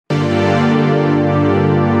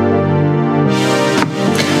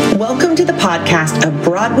Welcome to the podcast of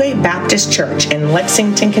Broadway Baptist Church in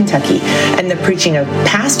Lexington, Kentucky, and the preaching of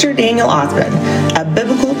Pastor Daniel Othman, a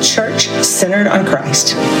biblical church centered on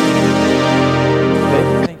Christ.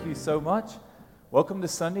 Thank you so much. Welcome to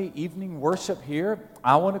Sunday evening worship here.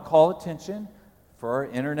 I want to call attention for our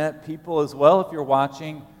internet people as well. If you're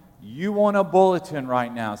watching, you want a bulletin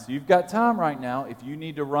right now. So you've got time right now. If you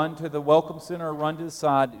need to run to the Welcome Center or run to the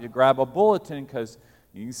side to grab a bulletin, because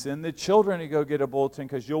you can send the children to go get a bulletin,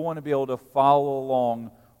 because you'll want to be able to follow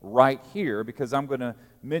along right here, because I'm going to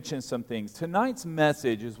mention some things. Tonight's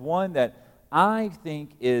message is one that I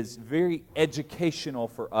think is very educational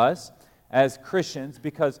for us as Christians,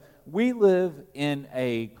 because we live in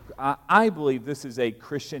I believe this is a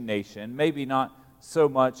Christian nation, maybe not so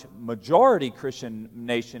much majority Christian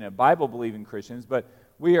nation and Bible-believing Christians, but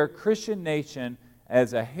we are a Christian nation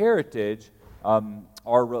as a heritage, the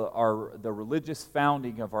religious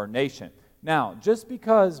founding of our nation. Now, just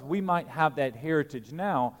because we might have that heritage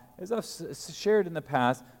now, as I've shared in the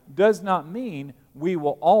past, does not mean we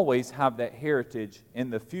will always have that heritage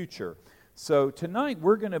in the future. So tonight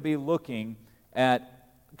we're going to be looking at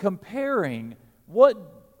comparing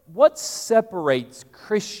what separates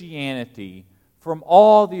Christianity from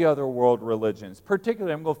all the other world religions.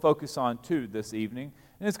 Particularly, I'm going to focus on two this evening,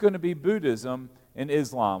 and it's going to be Buddhism and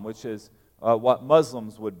Islam, which is what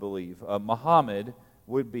Muslims would believe. Muhammad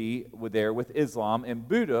would be there with Islam, and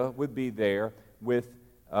Buddha would be there with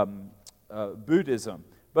Buddhism.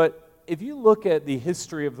 But if you look at the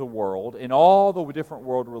history of the world and all the different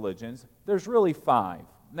world religions, there's really five.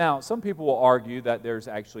 Now, some people will argue that there's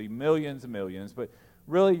actually millions and millions, but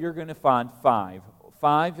really you're going to find five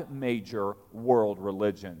major world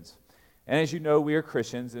religions. And as you know, we are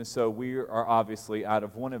Christians, and so we are obviously out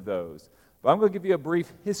of one of those. But I'm going to give you a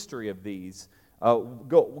brief history of these.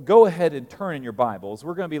 Go ahead and turn in your Bibles.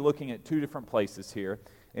 We're going to be looking at two different places here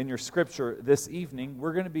in your scripture this evening.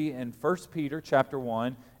 We're going to be in 1 Peter chapter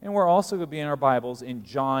 1, and we're also going to be in our Bibles in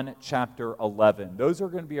John chapter 11. Those are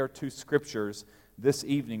going to be our two scriptures this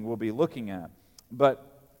evening we'll be looking at. But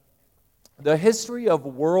the history of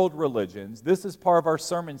world religions, this is part of our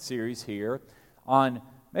sermon series here on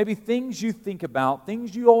maybe things you think about,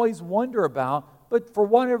 things you always wonder about, but for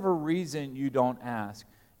whatever reason you don't ask.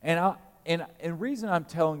 And the reason I'm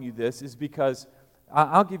telling you this is because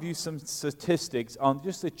I'll give you some statistics on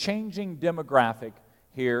just the changing demographic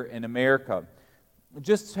here in America.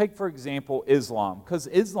 Just take, for example, Islam, because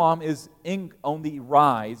Islam is on the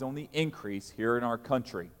rise, on the increase here in our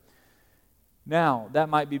country. Now, that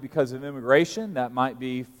might be because of immigration. That might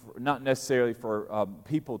be not necessarily for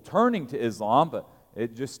people turning to Islam, but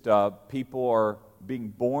it just people are being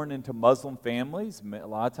born into Muslim families. A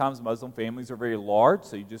lot of times Muslim families are very large,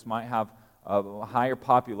 so you just might have a higher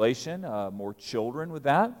population, more children with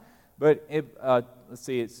that. But let's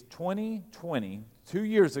see, it's 2020, 2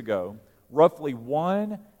 years ago, roughly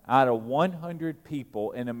 1 out of 100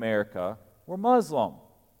 people in America were Muslim.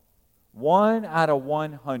 1 out of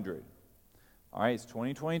 100. All right, it's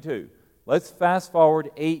 2022. Let's fast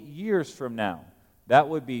forward 8 years from now. That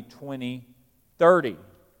would be 2030.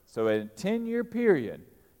 So in a 10-year period,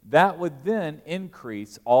 that would then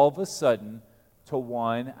increase all of a sudden to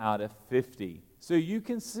 1 out of 50. So you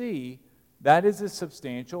can see that is a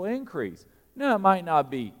substantial increase. Now, it might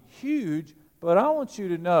not be huge, but I want you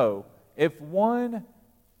to know if 1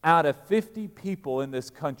 out of 50 people in this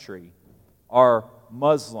country are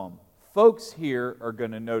Muslim, folks here are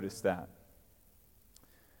going to notice that.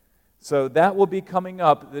 So that will be coming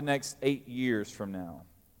up the next 8 years from now.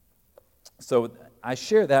 So I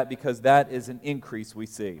share that because that is an increase we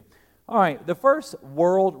see. All right, the first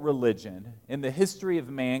world religion in the history of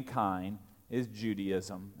mankind is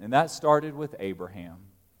Judaism, and that started with Abraham.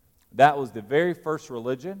 That was the very first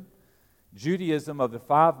religion. Judaism, of the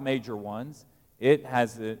five major ones, it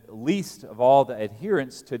has the least of all the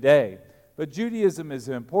adherents today. But Judaism is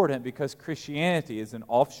important because Christianity is an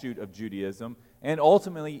offshoot of Judaism, and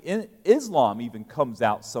ultimately Islam even comes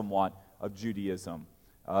out somewhat of Judaism.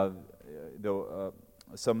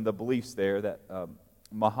 Some of the beliefs there that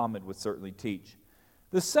Muhammad would certainly teach.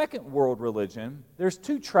 The second world religion, there's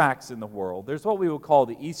two tracks in the world. There's what we would call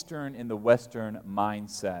the Eastern and the Western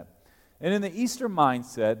mindset. And in the Eastern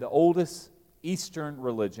mindset, the oldest Eastern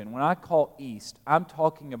religion, when I call East, I'm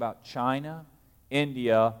talking about China,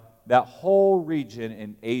 India, that whole region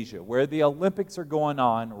in Asia, where the Olympics are going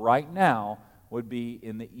on right now, would be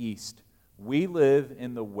in the East. We live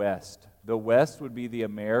in the West. The West would be the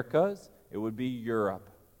Americas. It would be Europe.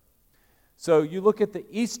 So you look at the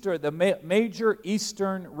major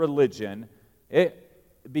Eastern religion,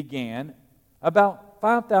 it began about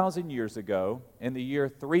 5,000 years ago in the year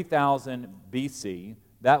 3000 BC.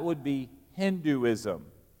 that would be Hinduism.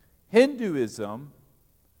 Hinduism,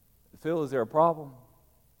 Phil, is there a problem?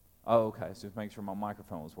 Oh, okay. So just make sure my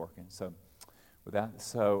microphone was working. So with that,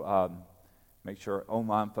 make sure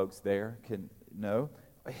online folks there can know.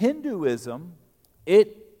 Hinduism,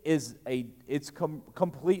 it's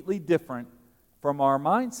completely different from our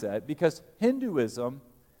mindset, because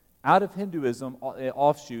out of Hinduism, an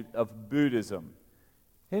offshoot of Buddhism.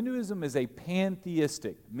 Hinduism is a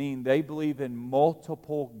pantheistic, meaning they believe in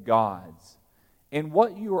multiple gods. And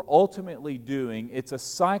what you are ultimately doing, it's a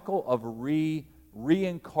cycle of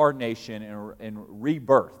reincarnation and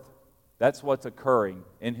rebirth. That's what's occurring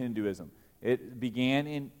in Hinduism. It began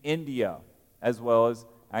in India, as well as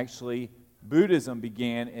actually Buddhism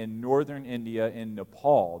began in northern India, in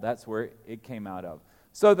Nepal. That's where it came out of.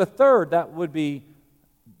 So the third, that would be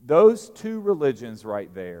those two religions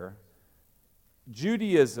right there,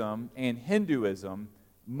 Judaism and Hinduism.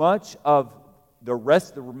 Much of the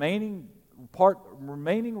remaining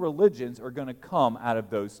religions are going to come out of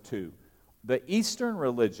those two. The Eastern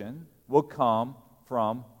religion will come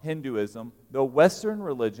from Hinduism. The Western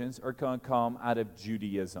religions are going to come out of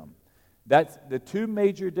Judaism. That's the two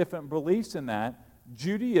major different beliefs in that.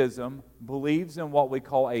 Judaism believes in what we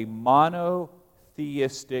call a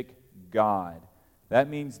monotheistic God. That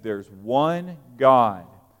means there's one God.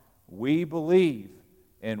 We believe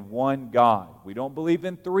in one God. We don't believe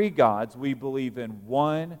in three gods. We believe in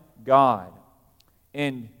one God.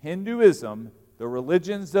 In Hinduism, the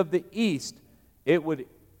religions of the East,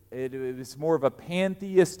 it's more of a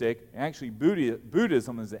pantheistic. Actually,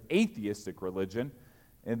 Buddhism is an atheistic religion.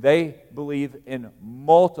 And they believe in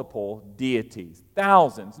multiple deities,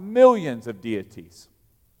 thousands, millions of deities.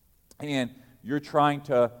 And you're trying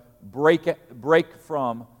to break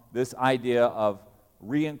from this idea of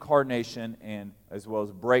reincarnation, and as well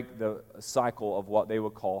as break the cycle of what they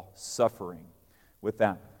would call suffering with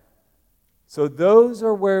that. So those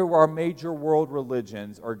are where our major world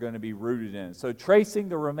religions are going to be rooted in. So tracing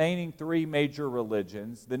the remaining three major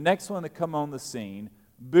religions, the next one to come on the scene,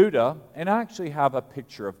 Buddha, and I actually have a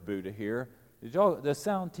picture of Buddha here. The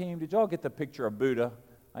sound team, did y'all get the picture of Buddha?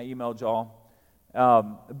 I emailed y'all.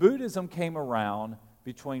 Buddhism came around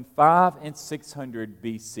between 5 and 600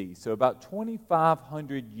 BC, so about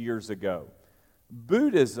 2,500 years ago.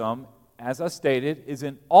 Buddhism, as I stated, is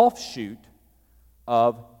an offshoot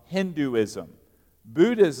of Hinduism.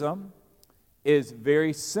 Buddhism is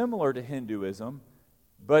very similar to Hinduism,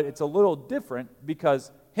 but it's a little different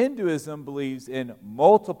because Hinduism believes in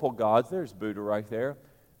multiple gods. There's Buddha right there.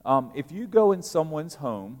 If you go in someone's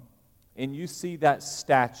home and you see that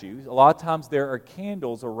statue, a lot of times there are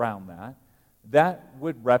candles around that. That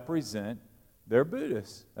would represent they're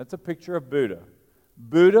Buddhists. That's a picture of Buddha.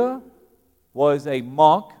 Buddha was a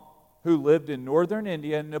monk who lived in northern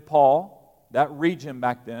India and Nepal, that region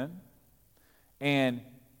back then. And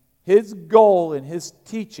his goal in his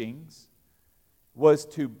teachings was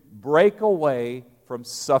to break away from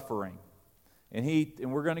suffering. And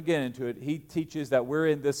we're going to get into it. He teaches that we're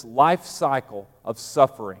in this life cycle of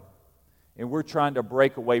suffering, and we're trying to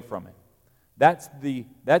break away from it. That's the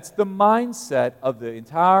mindset of the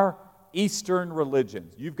entire Eastern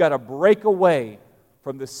religions. You've got to break away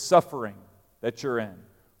from the suffering that you're in.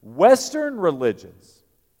 Western religions,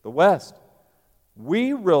 the West,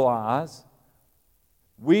 we realize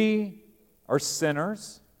we are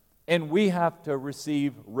sinners and we have to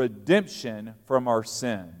receive redemption from our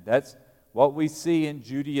sin. That's what we see in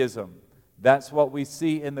Judaism. That's what we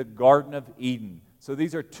see in the Garden of Eden. So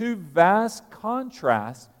these are two vast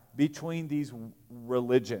contrasts between these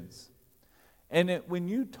religions. And when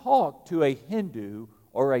you talk to a Hindu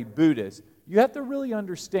or a Buddhist, you have to really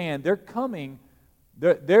understand their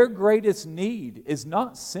greatest need is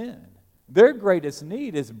not sin. Their greatest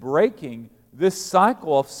need is breaking this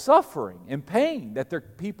cycle of suffering and pain that their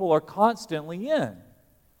people are constantly in.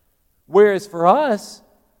 Whereas for us,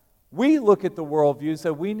 we look at the worldview and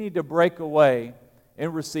say we need to break away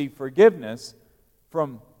and receive forgiveness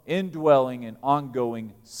from indwelling and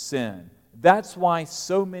ongoing sin. That's why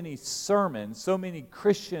so many sermons, so many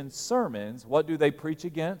Christian sermons, what do they preach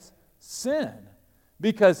against? Sin.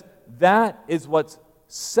 Because that is what's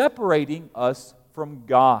separating us from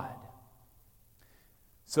God.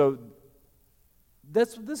 So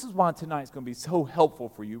this is why tonight's going to be so helpful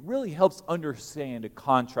for you. It really helps understand a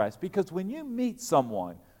contrast. Because when you meet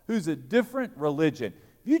someone who's a different religion,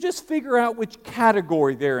 if you just figure out which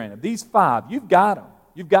category they're in, of these five, you've got them.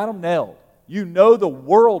 You've got them nailed. You know the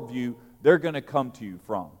worldview they're going to come to you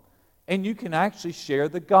from. And you can actually share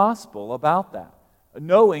the gospel about that,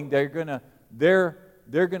 knowing they're going to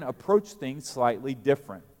approach things slightly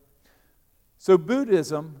different. So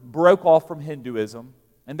Buddhism broke off from Hinduism.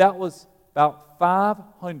 and that was about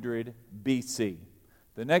 500 BC.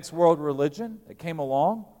 The next world religion that came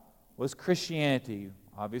along was Christianity,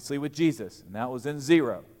 obviously with Jesus, and that was in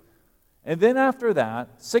 0. And then after that,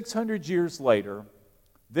 600 years later,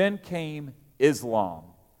 then came Islam.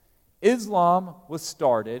 Islam was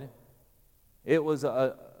started.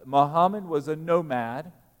 Muhammad was a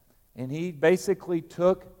nomad, and he basically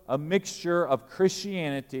took a mixture of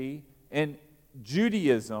Christianity and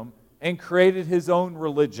Judaism and created his own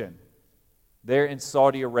religion there in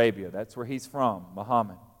Saudi Arabia. That's where he's from,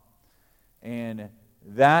 Muhammad. And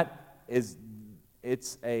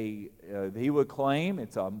he would claim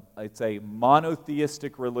it's a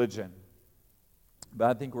monotheistic religion. But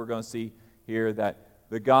I think we're going to see here that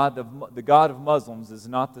the God of Muslims is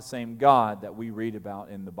not the same God that we read about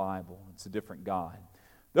in the Bible. It's a different God.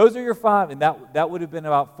 Those are your 5, and that would have been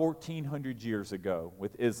about 1,400 years ago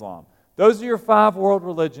with Islam. Those are your 5 world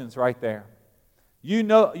religions right there.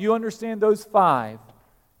 You understand those 5,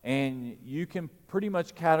 and you can pretty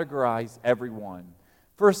much categorize everyone.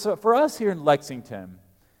 For us here in Lexington,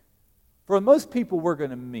 for most people we're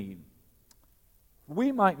going to meet,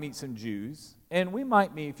 we might meet some Jews, and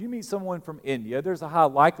if you meet someone from India, there's a high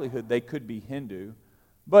likelihood they could be Hindu,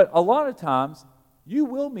 but a lot of times you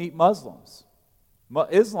will meet Muslims.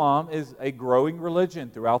 Islam is a growing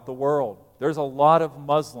religion throughout the world. There's a lot of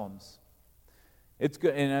Muslims. It's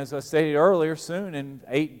good, and as I stated earlier, soon in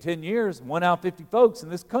 8 and 10 years, 1 out of 50 folks in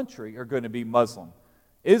this country are going to be Muslim.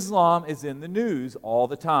 Islam is in the news all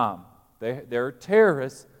the time. There are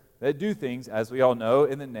terrorists that do things, as we all know,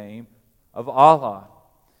 in the name of Allah.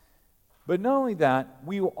 But not only that,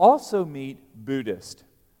 we will also meet Buddhists.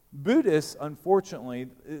 Buddhists, unfortunately,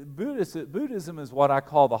 Buddhism is what I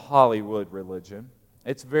call the Hollywood religion.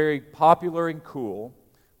 It's very popular and cool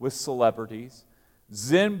with celebrities.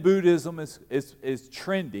 Zen Buddhism is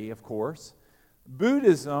trendy, of course.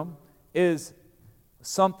 Buddhism is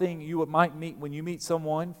something you might meet when you meet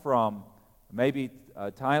someone from maybe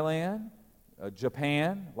Thailand,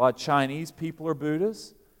 Japan. A lot of Chinese people are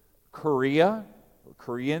Buddhists. Koreans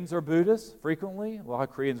are Buddhists frequently. A lot of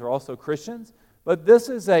Koreans are also Christians. But this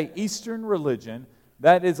is an Eastern religion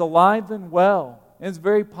that is alive and well, and it's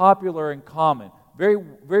very popular and common. Very,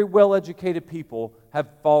 very well-educated people have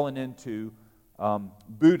fallen into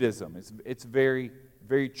Buddhism. It's very,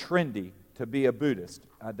 very trendy to be a Buddhist,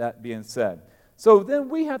 that being said. So then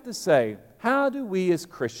we have to say, how do we as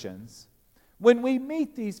Christians, when we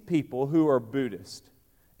meet these people who are Buddhist,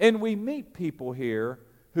 and we meet people here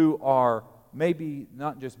who are maybe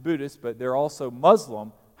not just Buddhist, but they're also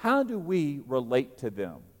Muslim, how do we relate to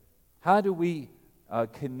them? How do we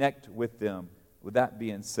connect with them, with that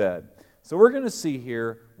being said? So we're going to see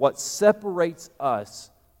here what separates us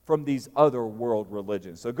from these other world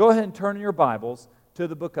religions. So go ahead and turn in your Bibles to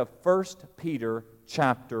the book of 1 Peter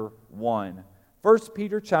chapter 1. 1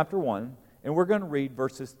 Peter chapter 1, and we're going to read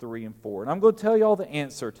verses 3 and 4. And I'm going to tell you all the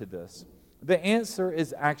answer to this. The answer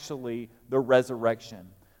is actually the resurrection.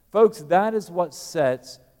 Folks, that is what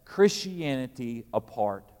sets Christianity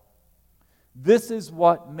apart. This is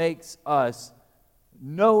what makes us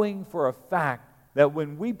knowing for a fact that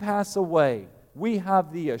when we pass away, we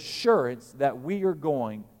have the assurance that we are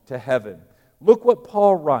going to heaven. Look what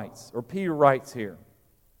Paul writes, or Peter writes here.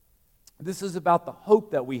 This is about the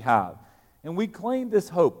hope that we have. And we claim this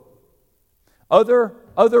hope. Other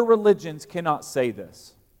religions cannot say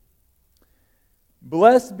this.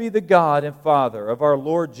 Blessed be the God and Father of our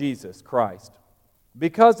Lord Jesus Christ.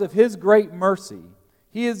 Because of His great mercy,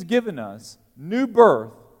 He has given us new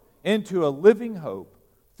birth into a living hope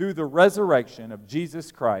through the resurrection of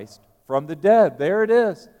Jesus Christ from the dead. There it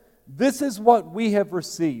is. This is what we have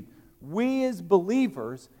received. We as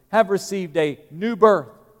believers have received a new birth,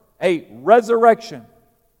 a resurrection,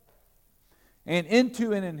 and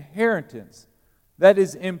into an inheritance that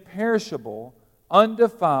is imperishable,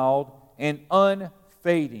 undefiled, and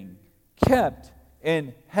unfading, kept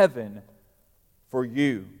in heaven for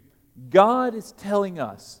you. God is telling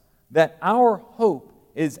us that our hope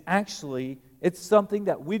is actually, it's something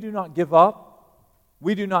that we do not give up.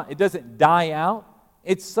 It doesn't die out.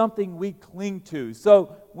 It's something we cling to.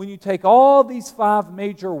 So when you take all these 5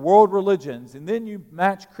 major world religions and then you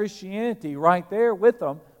match Christianity right there with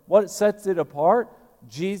them, what sets it apart?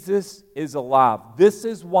 Jesus is alive. This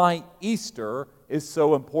is why Easter is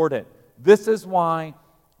so important. This is why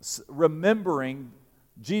remembering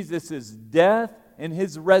Jesus' death and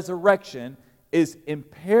His resurrection is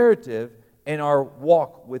imperative in our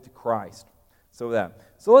walk with Christ. So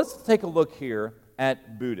let's take a look here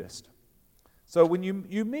at Buddhist. So when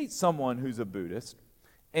you meet someone who's a Buddhist,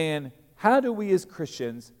 and how do we as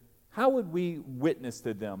Christians how would we witness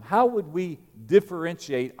to them? How would we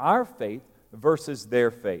differentiate our faith versus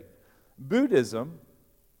their faith? Buddhism,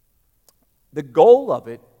 the goal of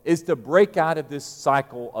it is to break out of this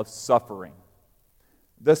cycle of suffering.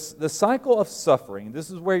 The cycle of suffering,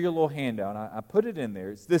 this is where your little handout, I put it in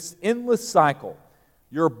there. It's this endless cycle.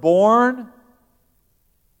 You're born,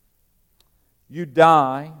 you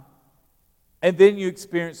die, and then you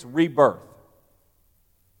experience rebirth.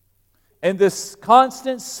 And this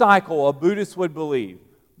constant cycle, a Buddhist would believe,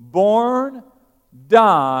 born,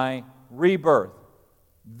 die, rebirth.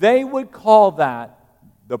 They would call that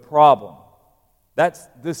the problem. That's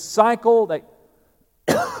the cycle that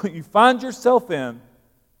you find yourself in,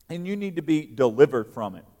 and you need to be delivered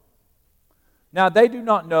from it. Now, they do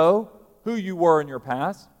not know who you were in your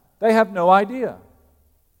past. They have no idea.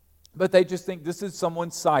 But they just think this is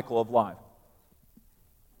someone's cycle of life.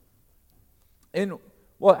 And,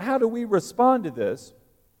 well, how do we respond to this?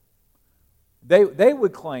 They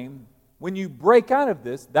would claim when you break out of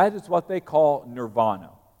this, that is what they call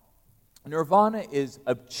nirvana. Nirvana is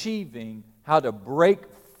achieving how to break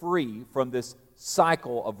free from this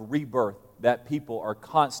cycle of rebirth that people are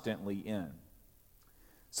constantly in.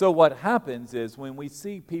 So what happens is when we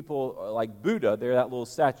see people like Buddha, they're that little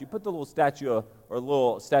statue. Put the little statue or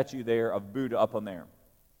little statue there of Buddha up on there.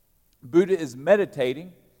 Buddha is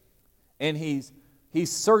meditating, and he's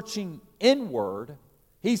searching inward.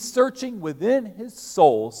 He's searching within his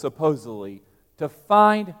soul, supposedly, to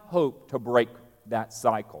find hope to break that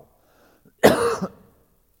cycle.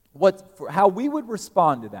 How we would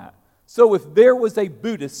respond to that. So if there was a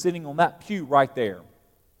Buddhist sitting on that pew right there,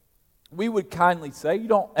 we would kindly say, you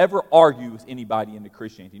don't ever argue with anybody into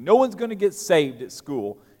Christianity. No one's going to get saved at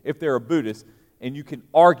school if they're a Buddhist, and you can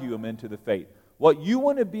argue them into the faith. What you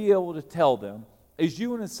want to be able to tell them is you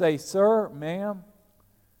want to say, sir, ma'am,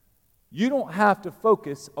 you don't have to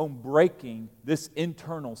focus on breaking this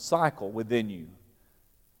internal cycle within you.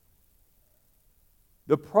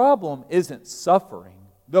 The problem isn't suffering.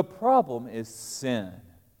 The problem is sin.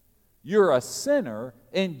 You're a sinner,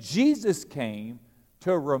 and Jesus came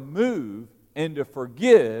to remove and to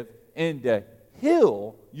forgive and to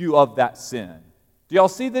heal you of that sin. Do y'all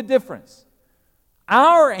see the difference?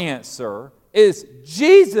 Our answer is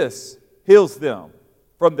Jesus heals them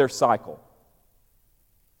from their cycle,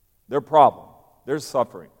 their problem, their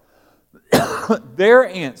suffering. Their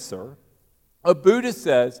answer, a Buddhist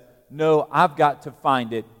says, no, I've got to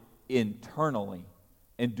find it internally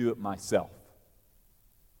and do it myself.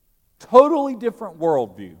 Totally different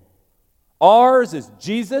worldview. Ours is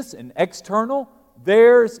Jesus and external.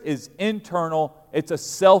 Theirs is internal. It's a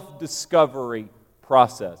self-discovery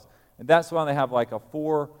process. And that's why they have like a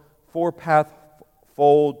four-path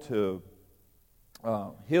fold to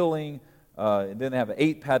healing. And then they have an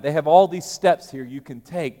 8-path. They have all these steps here you can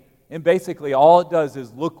take. And basically all it does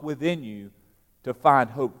is look within you to find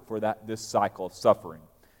hope for this cycle of suffering.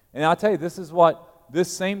 And I'll tell you,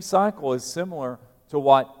 this same cycle is similar to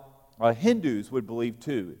what Hindus would believe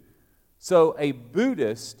too. So a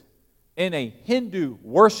Buddhist in a Hindu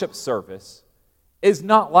worship service is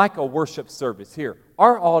not like a worship service here.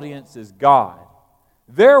 Our audience is God.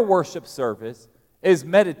 Their worship service is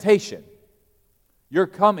meditation. You're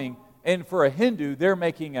coming, and for a Hindu, they're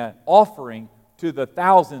making an offering to the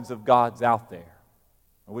thousands of gods out there,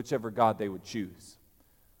 or whichever God they would choose.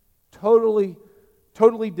 Totally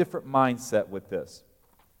different mindset with this.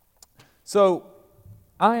 So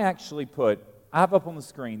I have up on the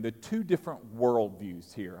screen the two different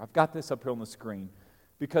worldviews here. I've got this up here on the screen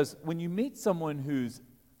because when you meet someone who's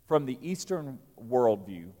from the Eastern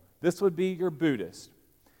worldview, this would be your Buddhist.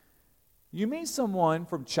 You meet someone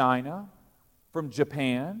from China, from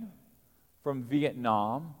Japan, from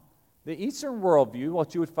Vietnam. The Eastern worldview,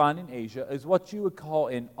 what you would find in Asia, is what you would call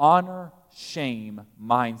an honor-shame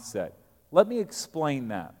mindset. Let me explain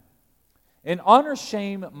that. An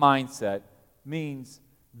honor-shame mindset means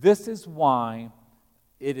this is why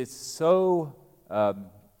it is so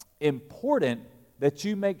important that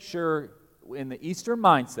you make sure in the Eastern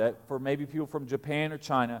mindset, for maybe people from Japan or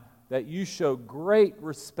China, that you show great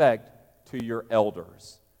respect to your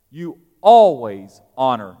elders. You always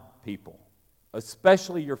honor people,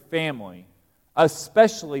 especially your family,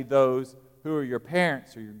 especially those who are your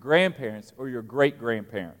parents or your grandparents or your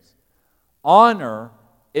great-grandparents. Honor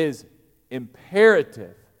is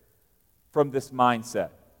imperative from this mindset.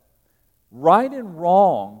 Right and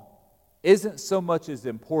wrong isn't so much as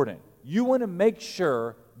important. You want to make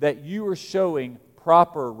sure that you are showing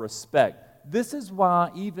proper respect. This is why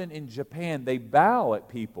even in Japan they bow at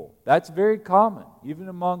people. That's very common. Even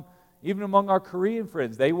among our Korean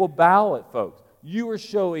friends, they will bow at folks. You are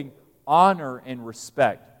showing honor and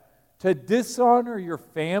respect. To dishonor your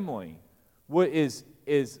family is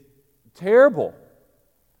terrible.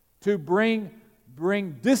 To bring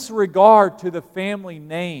disregard to the family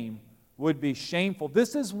name would be shameful.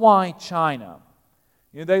 This is why China,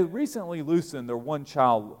 they recently loosened their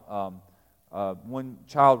one-child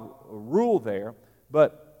rule there,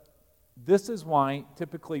 but this is why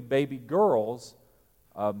typically baby girls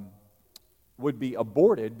would be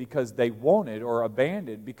aborted because they wanted, or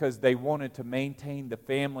abandoned because they wanted to maintain the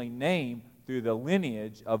family name through the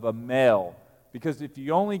lineage of a male. Because if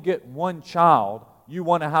you only get one child, you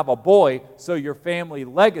want to have a boy so your family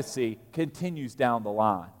legacy continues down the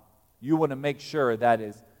line. You want to make sure that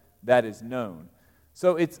is known.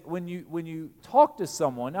 So it's when you talk to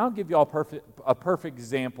someone, I'll give you all a perfect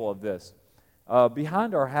example of this.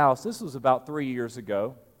 Behind our house, this was about 3 years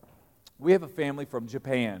ago, we have a family from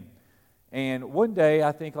Japan. And one day,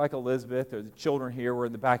 I think like Elizabeth or the children here were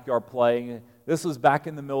in the backyard playing. This was back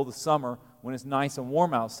in the middle of the summer when it's nice and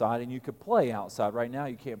warm outside and you could play outside. Right now,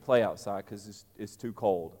 you can't play outside because it's too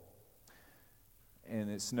cold. And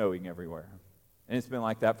it's snowing everywhere. And it's been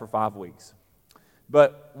like that for 5 weeks.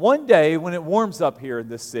 But one day, when it warms up here in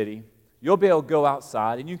this city, you'll be able to go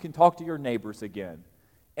outside and you can talk to your neighbors again.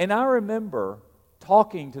 And I remember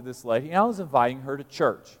talking to this lady, and I was inviting her to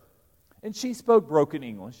church. And she spoke broken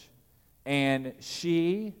English. And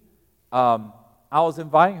I was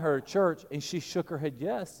inviting her to church, and she shook her head,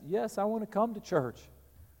 yes, I want to come to church.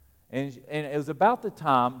 And it was about the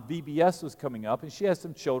time VBS was coming up, and she has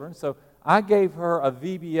some children, so I gave her a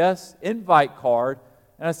VBS invite card,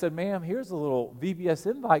 and I said, ma'am, here's a little VBS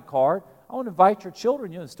invite card. I want to invite your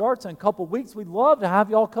children. It starts in a couple of weeks. We'd love to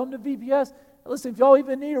have y'all come to VBS. Listen, if y'all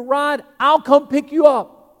even need a ride, I'll come pick you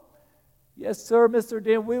up. Yes, sir, Mr.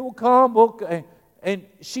 Dan, we will come. And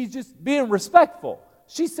she's just being respectful.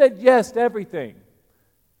 She said yes to everything.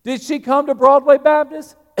 Did she come to Broadway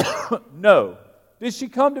Baptist? No. Did she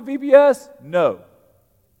come to VBS? No.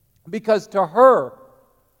 Because to her,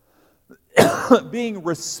 being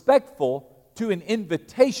respectful to an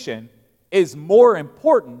invitation is more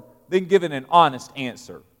important than giving an honest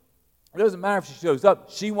answer. It doesn't matter if she shows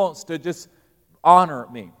up. She wants to just honor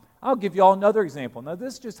me. I'll give you all another example. Now,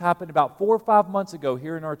 this just happened about 4 or 5 months ago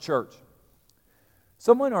here in our church.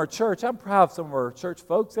 Someone in our church, I'm proud of some of our church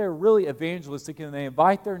folks, they're really evangelistic and they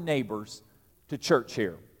invite their neighbors to church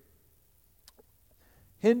here.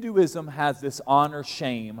 Hinduism has this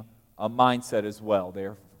honor-shame mindset as well.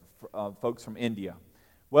 They're folks from India.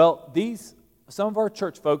 Well, some of our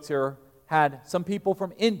church folks here had some people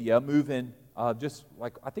from India move in just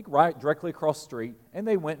like, I think right directly across the street, and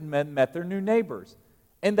they went and met their new neighbors.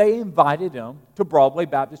 And they invited them to Broadway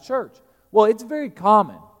Baptist Church. Well, it's very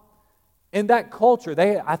common. In that culture,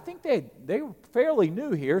 I think they were fairly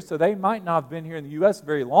new here, so they might not have been here in the U.S.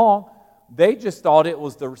 very long. They just thought it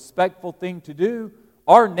was the respectful thing to do.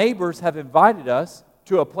 Our neighbors have invited us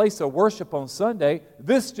to a place of worship on Sunday.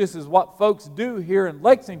 This just is what folks do here in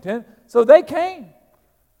Lexington. So they came.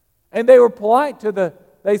 And they were polite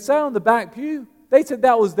they sat on the back pew. They said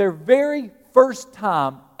that was their very first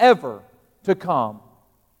time ever to come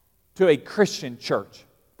to a Christian church.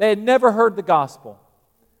 They had never heard the gospel.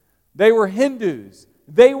 They were Hindus.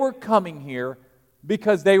 They were coming here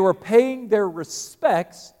because they were paying their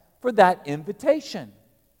respects for that invitation.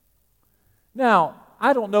 Now,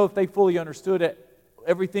 I don't know if they fully understood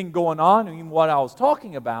everything going on and what I was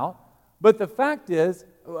talking about, but the fact is,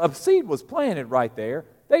 a seed was planted right there.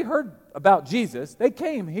 They heard about Jesus. They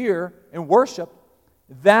came here and worshiped.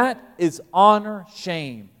 That is honor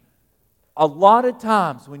shame. A lot of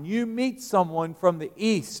times when you meet someone from the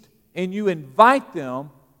East and you invite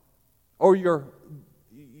them or you're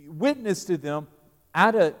witness to them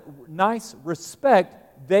out of nice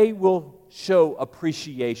respect, they will show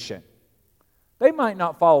appreciation. They might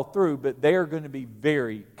not follow through, but they are going to be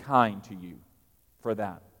very kind to you for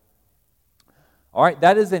that. All right,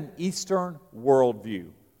 that is an Eastern worldview.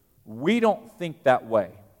 We don't think that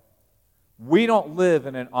way. We don't live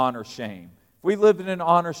in an honor shame. If we lived in an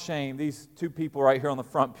honor shame, these two people right here on the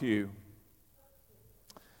front pew.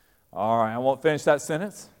 All right, I won't finish that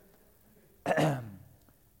sentence.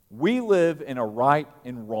 We live in a right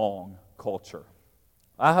and wrong culture.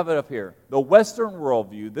 I have it up here. The Western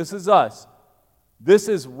worldview, this is us. This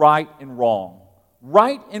is right and wrong.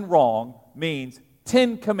 Right and wrong means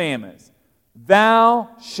 10 commandments. Thou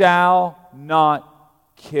shalt not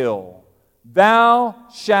kill. Thou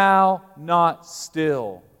shalt not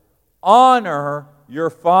steal. Honor your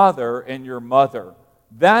father and your mother.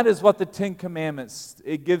 That is what the 10 Commandments,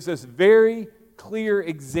 it gives us very clear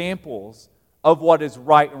examples of what is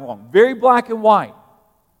right and wrong. Very black and white.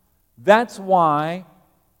 That's why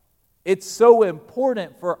It's so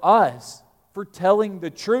important for us for telling the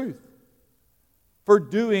truth, for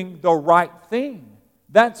doing the right thing.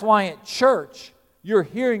 That's why at church you're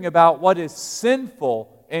hearing about what is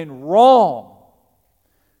sinful and wrong.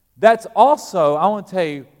 That's also, I want to tell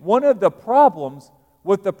you, one of the problems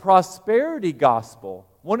with the prosperity gospel,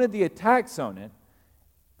 one of the attacks on it.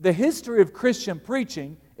 The history of Christian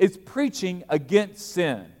preaching is preaching against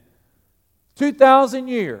sin. 2,000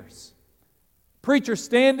 years. Preachers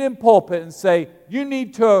stand in pulpit and say, you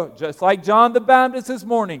need to, just like John the Baptist this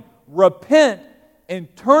morning, repent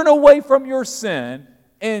and turn away from your sin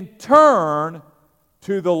and turn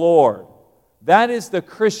to the Lord. That is the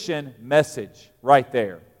Christian message right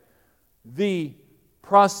there. The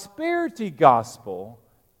prosperity gospel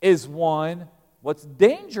is one, what's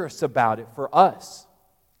dangerous about it for us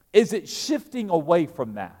is it shifting away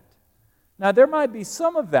from that. Now, there might be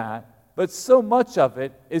some of that, but so much of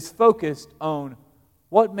it is focused on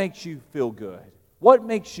what makes you feel good, what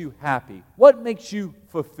makes you happy, what makes you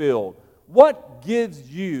fulfilled, what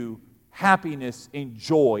gives you happiness and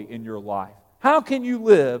joy in your life. How can you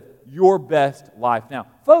live your best life? Now,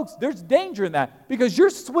 folks, there's danger in that because you're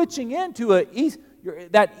switching into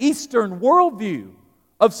that Eastern worldview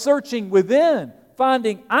of searching within,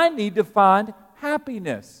 finding, I need to find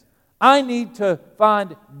happiness. I need to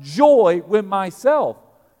find joy with myself.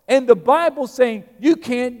 And the Bible's saying you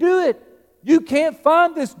can't do it. You can't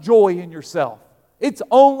find this joy in yourself. It's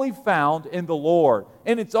only found in the Lord.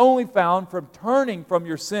 And it's only found from turning from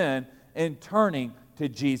your sin and turning to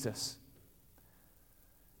Jesus.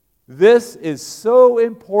 This is so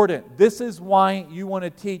important. This is why you want to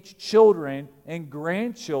teach children and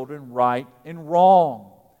grandchildren right and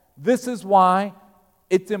wrong. This is why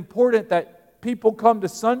it's important that people come to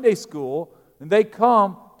Sunday school and they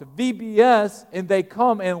come to VBS and they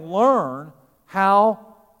come and learn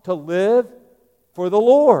how to live for the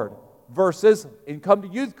Lord versus and come to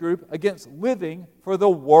youth group against living for the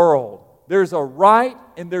world. There's a right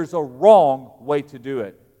and there's a wrong way to do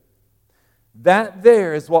it. That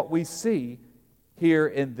there is what we see here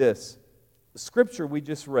in this scripture we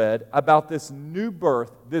just read about this new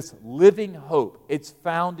birth, this living hope. It's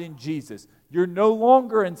found in Jesus. You're no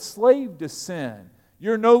longer enslaved to sin.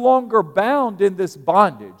 You're no longer bound in this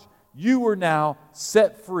bondage. You are now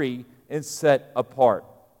set free and set apart.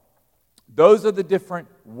 Those are the different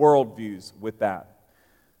worldviews with that.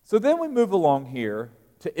 So then we move along here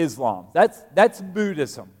to Islam. That's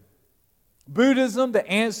Buddhism. Buddhism, the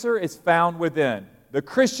answer is found within. The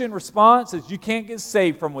Christian response is you can't get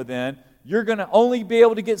saved from within. You're going to only be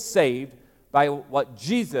able to get saved by what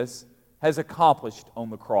Jesus has accomplished on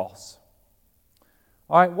the cross.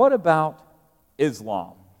 All right, what about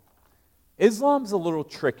Islam? Islam's a little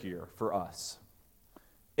trickier for us.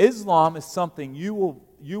 Islam is something you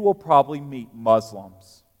will probably meet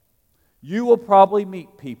Muslims. You will probably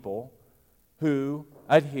meet people who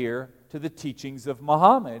adhere to the teachings of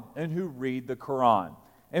Muhammad and who read the Quran.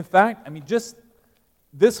 In fact, just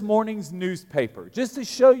this morning's newspaper, just to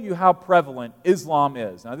show you how prevalent Islam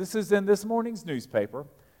is. Now, this is in this morning's newspaper.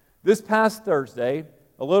 This past Thursday,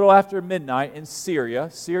 a little after midnight in Syria.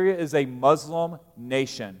 Syria is a Muslim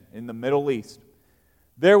nation in the Middle East.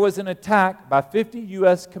 There was an attack by 50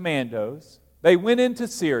 U.S. commandos. They went into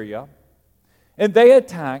Syria, and they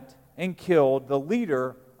attacked and killed the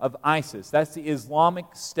leader of ISIS. That's the Islamic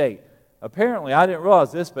State. Apparently, I didn't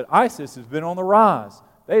realize this, but ISIS has been on the rise.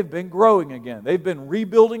 They've been growing again. They've been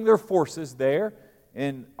rebuilding their forces there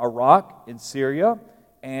in Iraq, in Syria,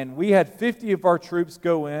 and we had 50 of our troops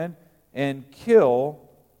go in and kill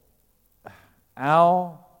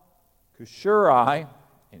Al-Qushayri.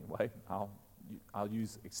 Anyway, I'll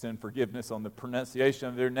extend forgiveness on the pronunciation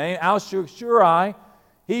of their name. Al-Qushayri,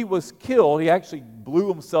 he was killed. He actually blew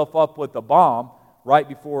himself up with a bomb right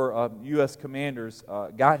before U.S. commanders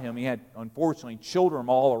got him. He had, unfortunately, children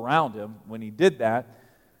all around him when he did that.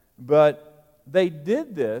 But they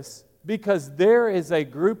did this because there is a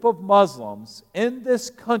group of Muslims in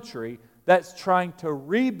this country that's trying to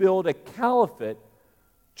rebuild a caliphate,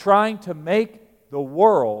 trying to make the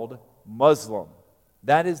world Muslim.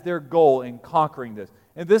 That is their goal in conquering this.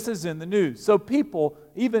 And this is in the news. So people,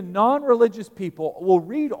 even non-religious people, will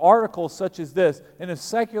read articles such as this in a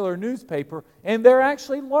secular newspaper, and they're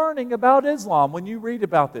actually learning about Islam when you read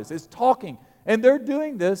about this. It's talking. And they're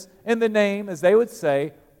doing this in the name, as they would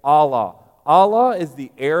say, Allah. Allah is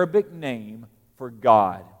the Arabic name for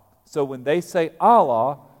God. So when they say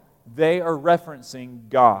Allah, they are referencing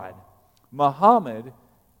God. Muhammad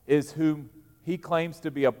is whom he claims to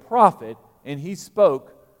be a prophet, and he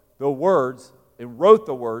spoke the words and wrote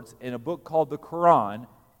the words in a book called the Quran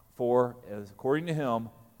for, according to him,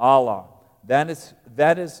 Allah. that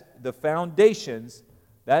is the foundations.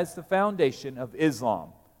 That is the foundation of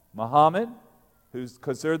Islam. Muhammad, who's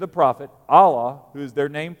considered the prophet, Allah, who is their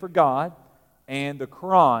name for God, and the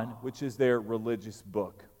Quran, which is their religious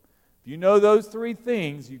book. If you know those three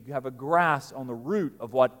things, you have a grasp on the root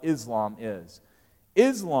of what Islam is.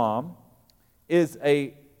 Islam is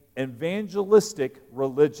an evangelistic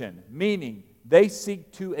religion, meaning they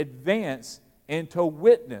seek to advance and to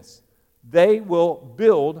witness. They will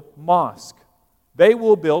build mosque. They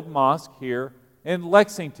will build mosque here in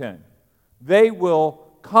Lexington. They will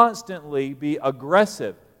constantly be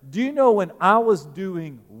aggressive. Do you know, when I was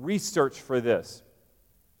doing research for this,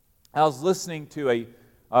 I was listening to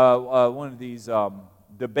one of these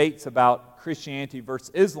debates about Christianity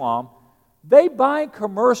versus Islam. They buy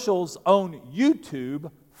commercials on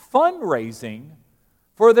YouTube fundraising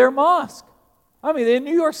for their mosque. I mean, in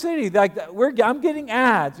New York City, I'm getting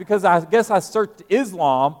ads because I guess I searched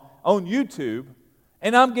Islam on YouTube,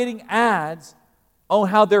 and I'm getting ads on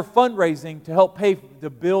how they're fundraising to help pay to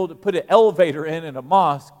put an elevator in a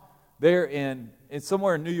mosque there in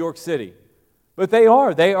somewhere in New York City. But they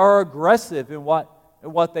are aggressive in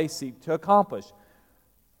what they seek to accomplish.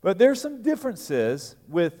 But there's some differences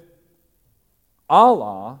with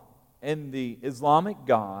Allah and the Islamic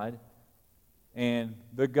God and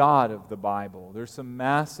the God of the Bible. There's some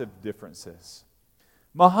massive differences.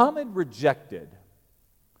 Muhammad rejected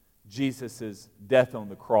Jesus' death on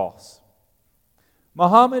the cross.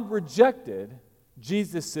 Muhammad rejected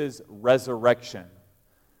Jesus' resurrection.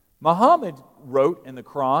 Muhammad wrote in the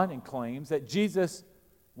Quran and claims that Jesus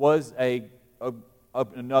was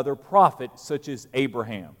another prophet such as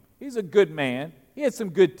Abraham. He's a good man. He had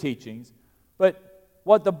some good teachings. But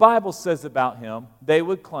what the Bible says about him, they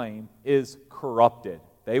would claim, is corrupted.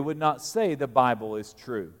 They would not say the Bible is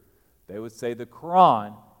true. They would say the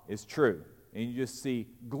Quran is true. And you just see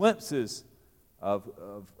glimpses of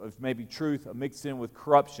maybe truth mixed in with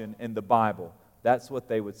corruption in the Bible. That's what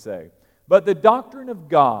they would say. But the doctrine of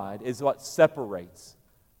God is what separates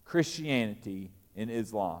Christianity and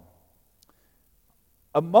Islam.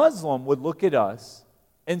 A Muslim would look at us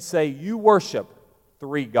and say, you worship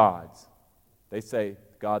three gods. They say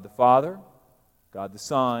God the Father, God the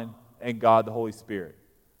Son, and God the Holy Spirit.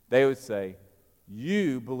 They would say,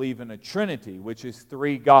 you believe in a Trinity, which is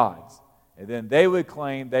three gods. And then they would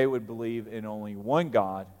claim they would believe in only one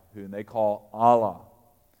God, whom they call Allah.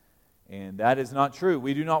 And that is not true.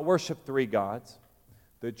 We do not worship three gods.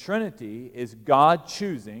 The Trinity is God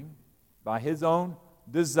choosing, by His own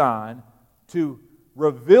design, to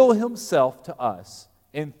reveal Himself to us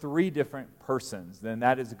in three different persons. Then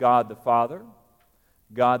that is God the Father,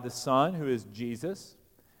 God the Son, who is Jesus,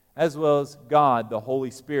 as well as God the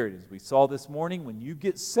Holy Spirit. As we saw this morning, when you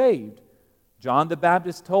get saved, John the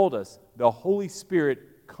Baptist told us, the Holy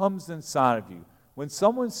Spirit comes inside of you. When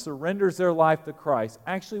someone surrenders their life to Christ,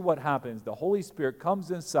 actually what happens, the Holy Spirit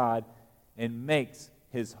comes inside and makes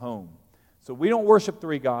His home. So we don't worship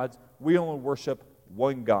three gods, we only worship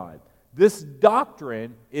one God. This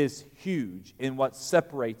doctrine is huge in what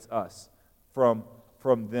separates us from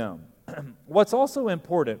them. What's also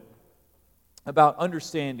important about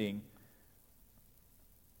understanding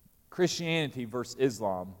Christianity versus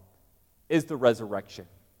Islam is the resurrection.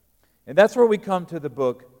 And that's where we come to the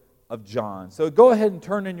book of John. So go ahead and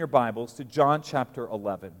turn in your Bibles to John chapter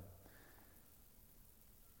 11.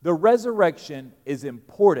 The resurrection is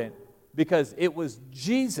important because it was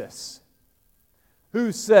Jesus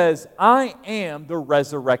who says, I am the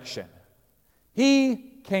resurrection. He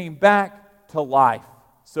came back to life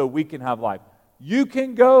so we can have life. You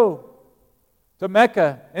can go to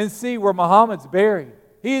Mecca and see where Muhammad's buried.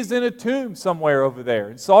 He is in a tomb somewhere over there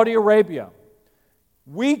in Saudi Arabia.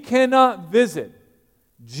 We cannot visit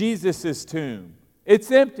Jesus' tomb.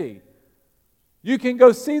 It's empty. You can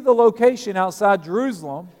go see the location outside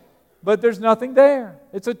Jerusalem, but there's nothing there.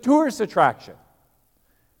 It's a tourist attraction.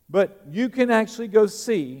 But you can actually go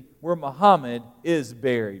see where Muhammad is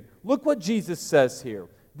buried. Look what Jesus says here.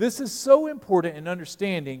 This is so important in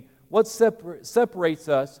understanding what separates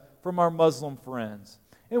us from our Muslim friends.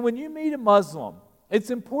 And when you meet a Muslim, it's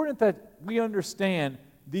important that we understand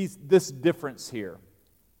this difference here.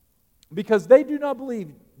 Because they do not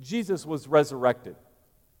believe Jesus was resurrected.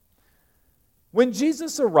 When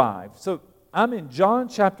Jesus arrived, so I'm in John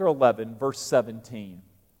chapter 11, verse 17.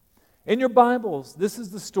 In your Bibles, this is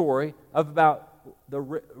the story about the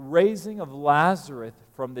raising of Lazarus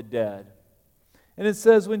from the dead. And it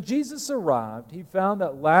says, when Jesus arrived, he found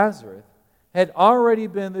that Lazarus had already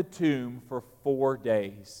been in the tomb for 4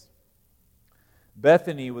 days.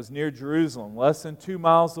 Bethany was near Jerusalem, less than 2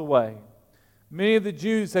 miles away. Many of the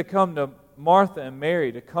Jews had come to Martha and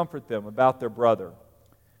Mary to comfort them about their brother.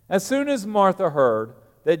 As soon as Martha heard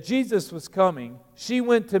that Jesus was coming, she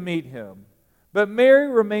went to meet him, but Mary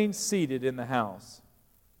remained seated in the house.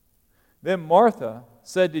 Then Martha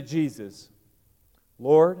said to Jesus,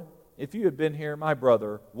 "Lord, if you had been here, my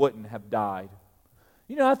brother wouldn't have died."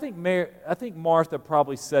 I think Martha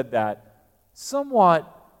probably said that somewhat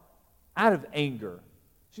out of anger.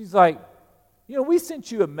 She's like, we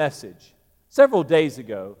sent you a message several days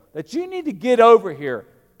ago that you need to get over here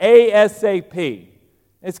ASAP.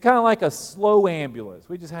 It's kind of like a slow ambulance.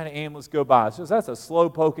 We just had an ambulance go by. So that's a slow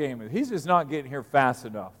poke ambulance. He's just not getting here fast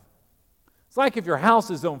enough. It's like if your house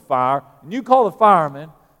is on fire and you call the firemen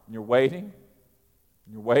and you're waiting,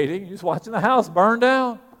 you're just watching the house burn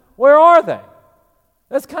down. Where are they?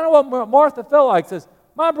 That's kind of what Martha felt like. Says,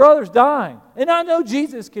 my brother's dying, and I know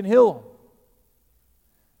Jesus can heal him.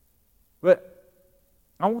 But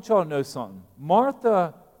I want y'all to know something.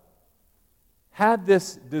 Martha had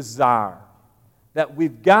this desire that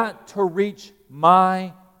we've got to reach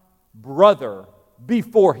my brother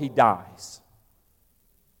before he dies.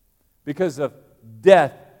 Because of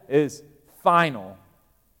death is final.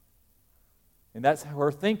 And that's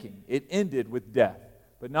her thinking. It ended with death,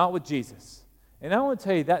 but not with Jesus. And I want to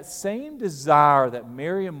tell you, that same desire that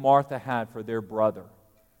Mary and Martha had for their brother,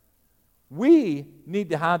 we need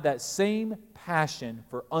to have that same passion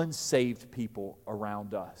for unsaved people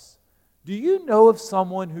around us. Do you know of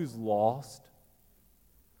someone who's lost?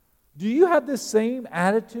 Do you have the same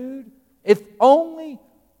attitude? If only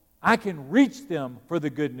I can reach them for the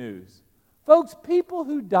good news. Folks, people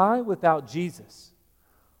who die without Jesus,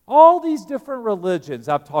 all these different religions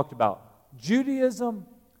I've talked about, Judaism,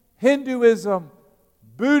 Hinduism,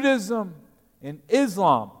 Buddhism, and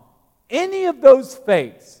Islam, any of those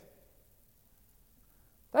faiths,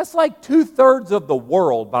 that's like 2/3 of the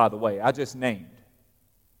world, by the way, I just named.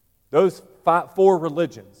 Those 4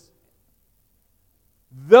 religions.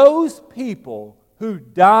 Those people who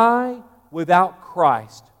die without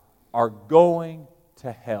Christ are going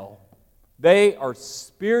to hell. They are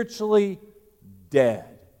spiritually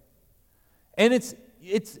dead. And it's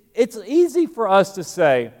easy for us to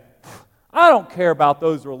say, I don't care about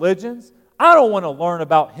those religions. I don't want to learn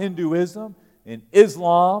about Hinduism and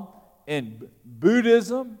Islam and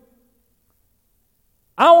Buddhism.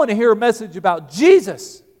 I want to hear a message about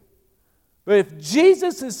Jesus. But if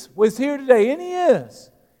Jesus was here today, and He is,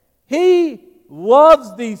 He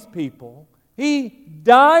loves these people. He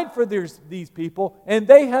died for these people, and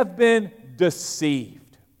they have been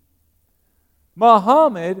deceived.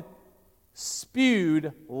 Muhammad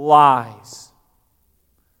spewed lies.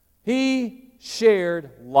 He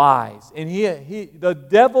shared lies, and the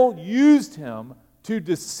devil used him to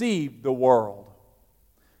deceive the world.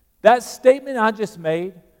 That statement I just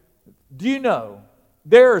made, do you know,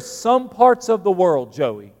 there are some parts of the world,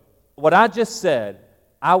 Joey, what I just said,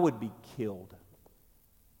 I would be killed.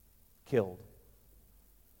 Killed.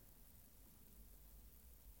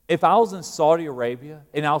 If I was in Saudi Arabia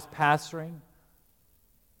and I was pastoring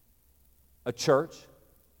a church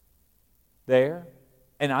there,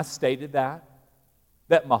 and I stated that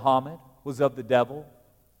Muhammad was of the devil,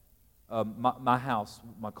 my house,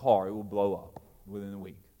 my car, it will blow up within a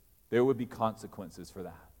week. There would be consequences for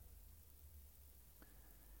that.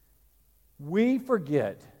 We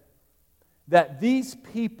forget that these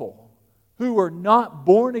people who are not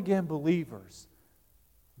born-again believers,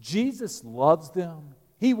 Jesus loves them.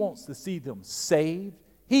 He wants to see them saved.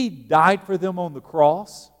 He died for them on the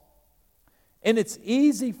cross. And it's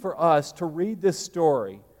easy for us to read this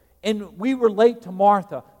story, and we relate to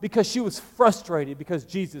Martha because she was frustrated because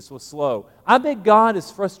Jesus was slow. I bet God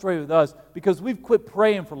is frustrated with us because we've quit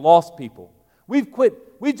praying for lost people. We've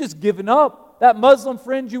just given up. That Muslim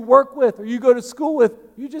friend you work with or you go to school with,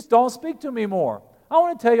 you just don't speak to them anymore. I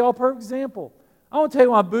want to tell you all a perfect example. I want to tell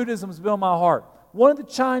you why Buddhism has been on my heart. One of the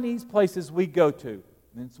Chinese places we go to,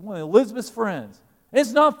 and it's one of Elizabeth's friends, and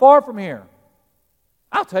it's not far from here.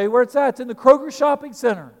 I'll tell you where it's at. It's in the Kroger Shopping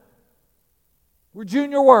Center, where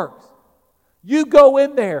Junior works. You go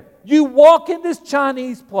in there. You walk in this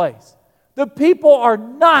Chinese place. The people are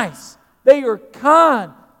nice. They are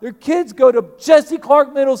kind. Their kids go to Jesse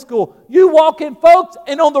Clark Middle School. You walk in, folks,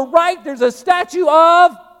 and on the right there's a statue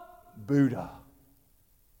of Buddha.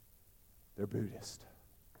 They're Buddhist.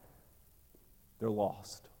 They're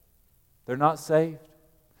lost. They're not saved.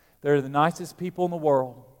 They're the nicest people in the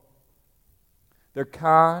world. They're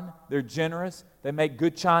kind, they're generous, they make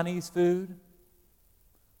good Chinese food,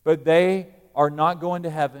 but they are not going to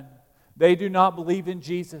heaven. They do not believe in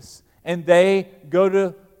Jesus, and they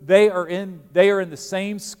are in the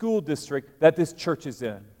same school district that this church is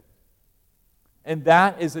in. And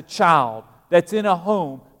that is a child that's in a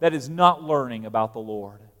home that is not learning about the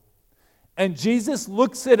Lord. And Jesus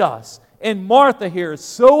looks at us, and Martha here is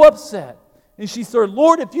so upset. And she said,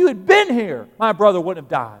 Lord, if you had been here, my brother wouldn't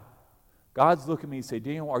have died. God's looking at me and say,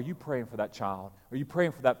 Daniel, are you praying for that child? Are you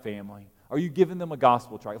praying for that family? Are you giving them a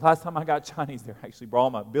gospel tract? Last time I got Chinese, they actually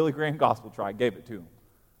brought my Billy Graham gospel tract, gave it to them.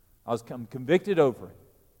 I was convicted over it.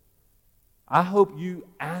 I hope you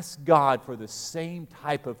ask God for the same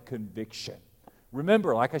type of conviction.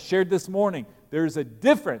 Remember, like I shared this morning, there's a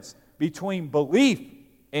difference between belief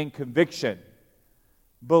and conviction.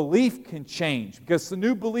 Belief can change because the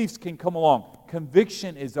new beliefs can come along.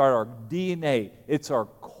 Conviction is our DNA. It's our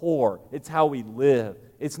core. It's how we live.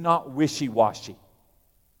 It's not wishy-washy.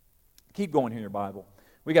 Keep going here in your Bible.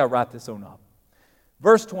 We got to wrap this on up.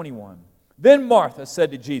 Verse 21. Then Martha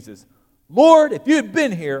said to Jesus, Lord, if you had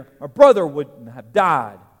been here, my brother wouldn't have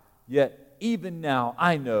died. Yet even now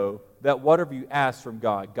I know that whatever you ask from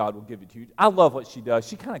God, God will give it to you. I love what she does.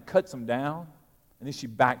 She kind of cuts them down, and then she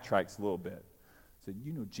backtracks a little bit. Said,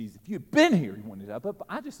 you know, Jesus, if you had been here, you wouldn't have died. But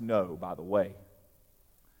I just know, by the way.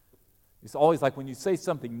 It's always like when you say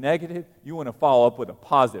something negative, you want to follow up with a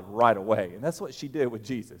positive right away. And that's what she did with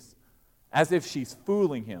Jesus. As if she's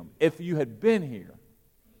fooling him. If you had been here.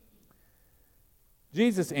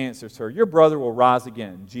 Jesus answers her, your brother will rise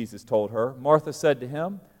again, Jesus told her. Martha said to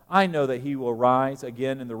him, I know that he will rise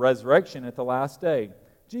again in the resurrection at the last day.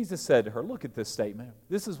 Jesus said to her, look at this statement.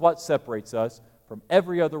 This is what separates us from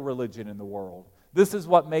every other religion in the world. This is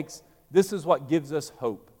what gives us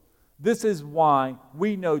hope. This is why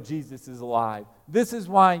we know Jesus is alive. This is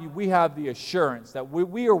why we have the assurance that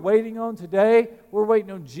we are waiting on today. We're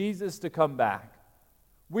waiting on Jesus to come back.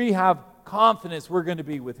 We have confidence we're going to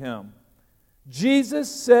be with him.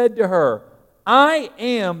 Jesus said to her, I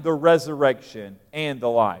am the resurrection and the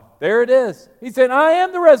life. There it is. He said, I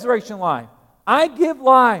am the resurrection and life. I give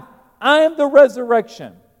life. I am the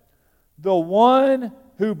resurrection. The one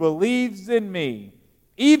who believes in me,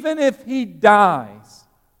 even if he dies,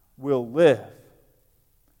 will live.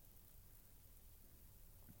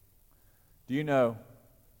 Do you know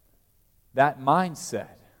that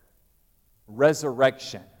mindset,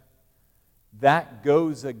 resurrection, that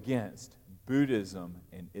goes against Buddhism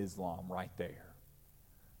and Islam right there.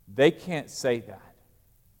 They can't say that.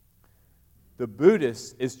 The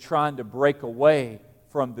Buddhist is trying to break away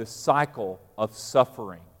from this cycle of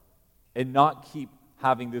suffering and not keep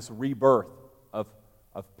having this rebirth of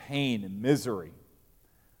pain and misery.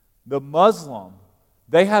 The Muslim,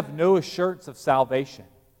 they have no assurance of salvation.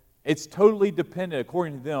 It's totally dependent,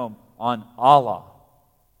 according to them, on Allah.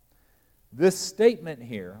 This statement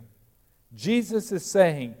here, Jesus is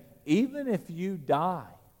saying, even if you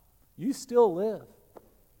die, you still live.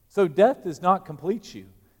 So death does not complete you.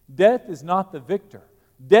 Death is not the victor.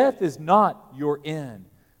 Death is not your end.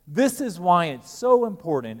 This is why it's so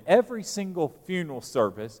important. Every single funeral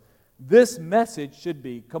service, this message should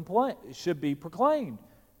be proclaimed.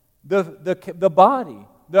 The body,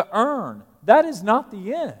 the urn, that is not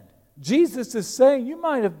the end. Jesus is saying you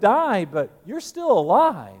might have died, but you're still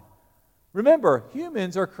alive. Remember,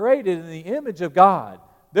 humans are created in the image of God.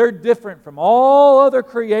 They're different from all other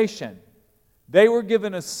creation. They were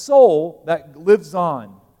given a soul that lives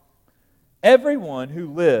on. Everyone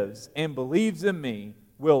who lives and believes in me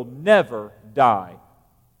will never die.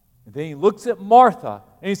 And then he looks at Martha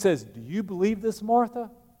and he says, do you believe this, Martha?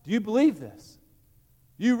 Do you believe this?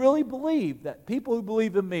 You really believe that people who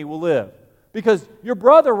believe in me will live? Because your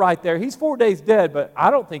brother right there, he's 4 days dead, but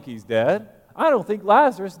I don't think he's dead. I don't think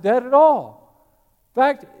Lazarus is dead at all. In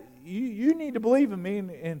fact, you need to believe in me.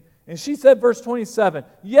 And she said, verse 27,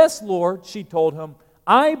 yes, Lord, she told him,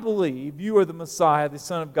 I believe you are the Messiah, the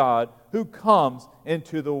Son of God, who comes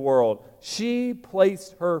into the world. She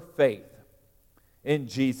placed her faith in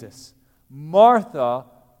Jesus. Martha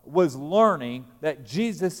was learning that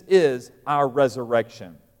Jesus is our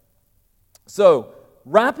resurrection. So,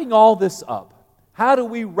 wrapping all this up, how do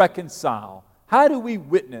we reconcile? How do we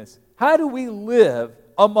witness? How do we live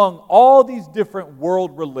among all these different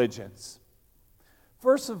world religions?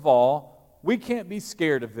 First of all, we can't be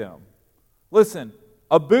scared of them. Listen,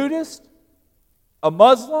 a Buddhist, a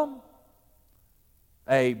Muslim,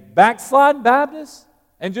 a backsliding Baptist,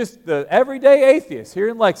 and just the everyday atheist here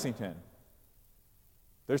in Lexington,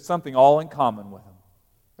 there's something all in common with them.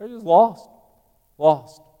 They're just lost.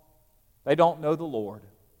 Lost. They don't know the Lord.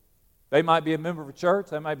 They might be a member of a church,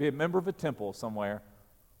 they might be a member of a temple somewhere,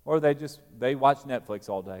 or they watch Netflix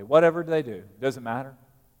all day. Whatever they do, doesn't matter.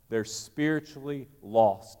 They're spiritually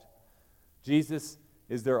lost. Jesus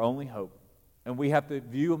is their only hope, and we have to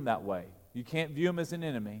view them that way. You can't view them as an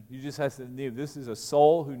enemy. You just have to know this is a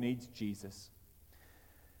soul who needs Jesus.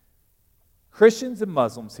 Christians and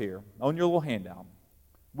Muslims here, on your little handout,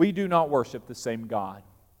 we do not worship the same God.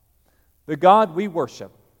 The God we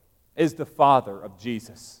worship is the Father of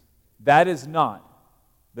Jesus. That is not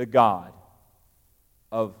the God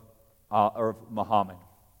of Muhammad.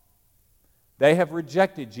 They have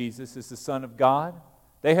rejected Jesus as the Son of God.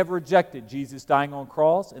 They have rejected Jesus dying on the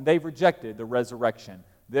cross, and they've rejected the resurrection.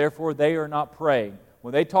 Therefore, they are not praying.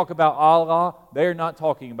 When they talk about Allah, they are not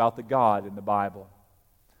talking about the God in the Bible.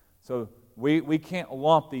 So we can't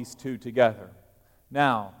lump these two together.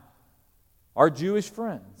 Now, our Jewish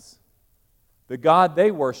friends, the God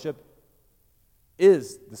they worship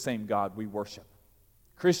is the same God we worship.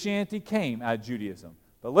 Christianity came out of Judaism.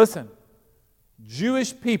 But listen,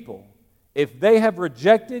 Jewish people, if they have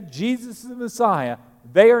rejected Jesus as the Messiah,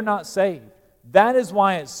 they are not saved. That is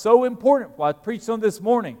why it's so important, what I preached on this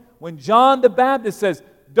morning, when John the Baptist says,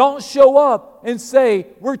 don't show up and say,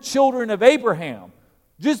 we're children of Abraham.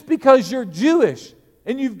 Just because you're Jewish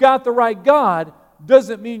and you've got the right God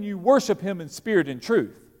doesn't mean you worship Him in spirit and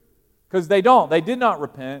truth. Because they don't. They did not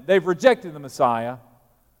repent. They've rejected the Messiah.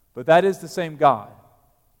 But that is the same God.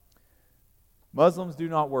 Muslims do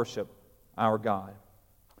not worship our God.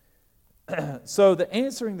 So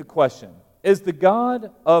answering the question, is the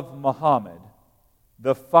God of Muhammad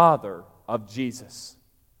the Father of Jesus?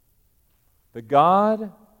 The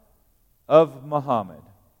God of Muhammad,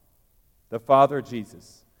 the Father of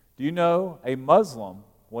Jesus. Do you know a Muslim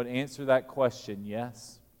would answer that question,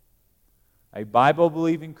 yes? A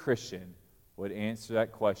Bible-believing Christian would answer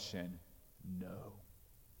that question, no.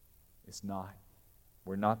 It's not.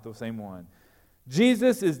 We're not the same one.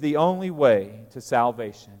 Jesus is the only way to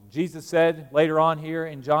salvation. Jesus said later on here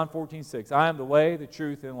in John 14:6, I am the way, the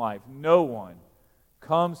truth, and life. No one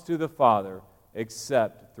comes to the Father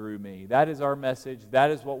except through me. That is our message. That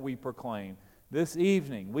is what we proclaim. This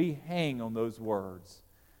evening, we hang on those words.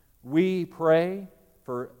 We pray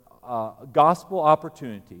for gospel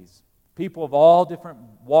opportunities, people of all different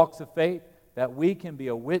walks of faith, that we can be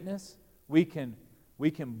a witness. We can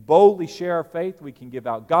boldly share our faith. We can give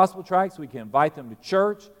out gospel tracts. We can invite them to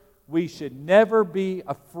church. We should never be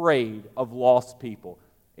afraid of lost people.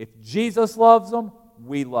 If Jesus loves them,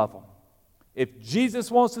 we love them. If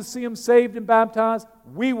Jesus wants to see them saved and baptized,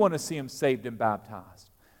 we want to see them saved and baptized.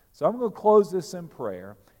 So I'm going to close this in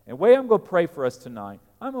prayer. And the way I'm going to pray for us tonight,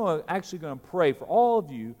 I'm actually going to pray for all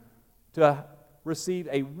of you to receive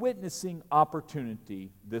a witnessing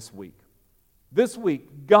opportunity this week. This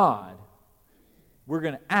week, God, we're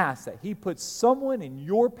going to ask that He puts someone in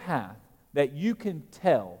your path that you can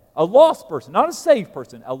tell, a lost person, not a saved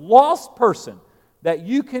person, a lost person that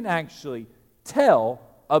you can actually tell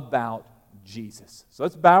about Jesus. So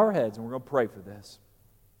let's bow our heads and we're going to pray for this.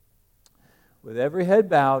 With every head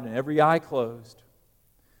bowed and every eye closed,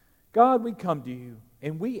 God, we come to you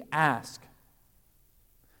and we ask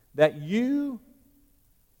that you,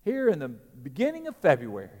 here in the beginning of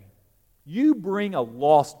February, you bring a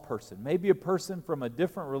lost person, maybe a person from a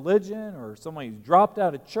different religion or somebody who's dropped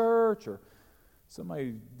out of church or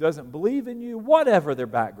somebody who doesn't believe in you, whatever their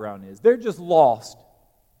background is. They're just lost.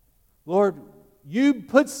 Lord, you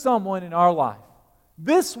put someone in our life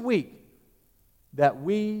this week that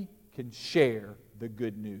we can share the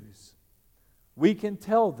good news. We can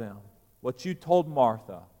tell them what you told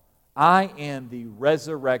Martha, I am the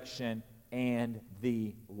resurrection and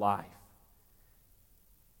the life.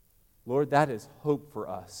 Lord, that is hope for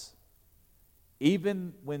us.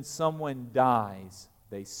 Even when someone dies,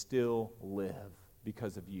 they still live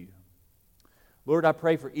because of you. Lord, I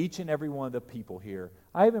pray for each and every one of the people here.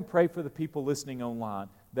 I even pray for the people listening online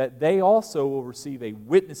that they also will receive a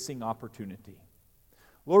witnessing opportunity.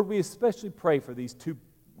 Lord, we especially pray for these two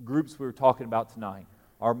groups we were talking about tonight,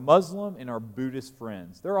 our Muslim and our Buddhist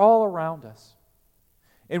friends. They're all around us.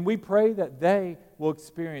 And we pray that they will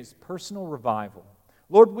experience personal revival.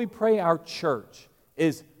 Lord, we pray our church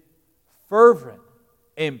is fervent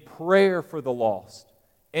in prayer for the lost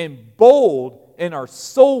and bold in our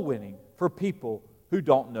soul winning for people who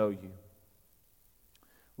don't know you.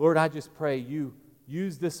 Lord, I just pray you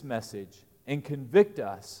use this message and convict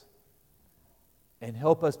us and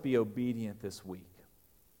help us be obedient this week.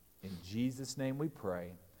 In Jesus' name we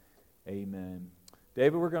pray. Amen.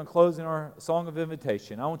 David, we're going to close in our song of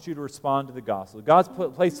invitation. I want you to respond to the gospel. God's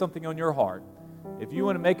placed something on your heart. If you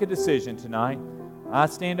want to make a decision tonight, I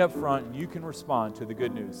stand up front and you can respond to the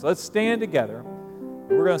good news. So let's stand together.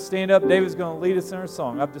 We're going to stand up. David's going to lead us in our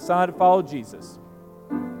song. I've decided to follow Jesus.